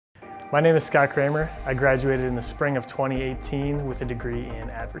My name is Scott Cramer. I graduated in the spring of 2018 with a degree in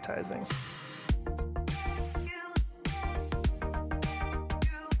advertising.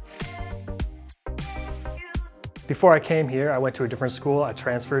 Before I came here, I went to a different school. I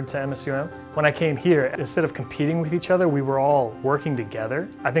transferred to MSUM. When I came here, instead of competing with each other, we were all working together.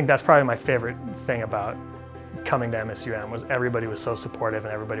 I think that's probably my favorite thing about coming to MSUM was everybody was so supportive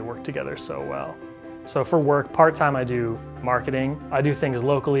and everybody worked together so well. So for work, part-time I do marketing. I do things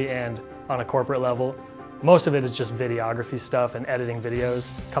locally and on a corporate level. Most of it is just videography stuff and editing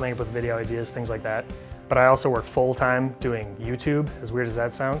videos, coming up with video ideas, things like that. But I also work full-time doing YouTube, as weird as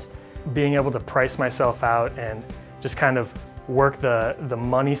that sounds. Being able to price myself out and just kind of work the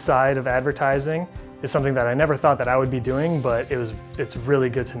money side of advertising is something that I never thought that I would be doing, but it's really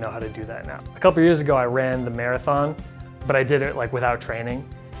good to know how to do that now. A couple years ago I ran the marathon, but I did it like without training,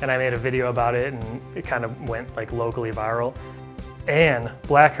 and I made a video about it and it kind of went like locally viral. And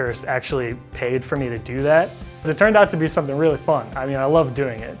Blackhurst actually paid for me to do that. It turned out to be something really fun. I mean, I love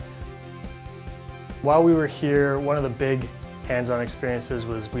doing it. While we were here, one of the big hands-on experiences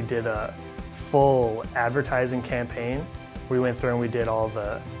was we did a full advertising campaign. We went through and we did all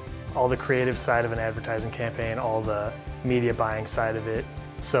the creative side of an advertising campaign, all the media buying side of it.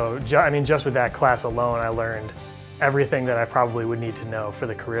 So, I mean, just with that class alone, I learned everything that I probably would need to know for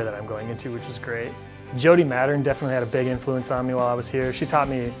the career that I'm going into, which was great. Jody Mattern definitely had a big influence on me while I was here. She taught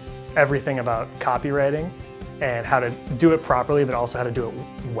me everything about copywriting and how to do it properly, but also how to do it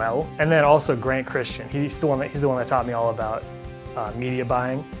well. And then also Grant Christian. He's the one that taught me all about media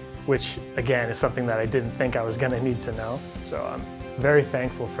buying, which again is something that I didn't think I was going to need to know. So I'm very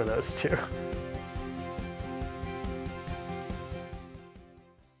thankful for those two.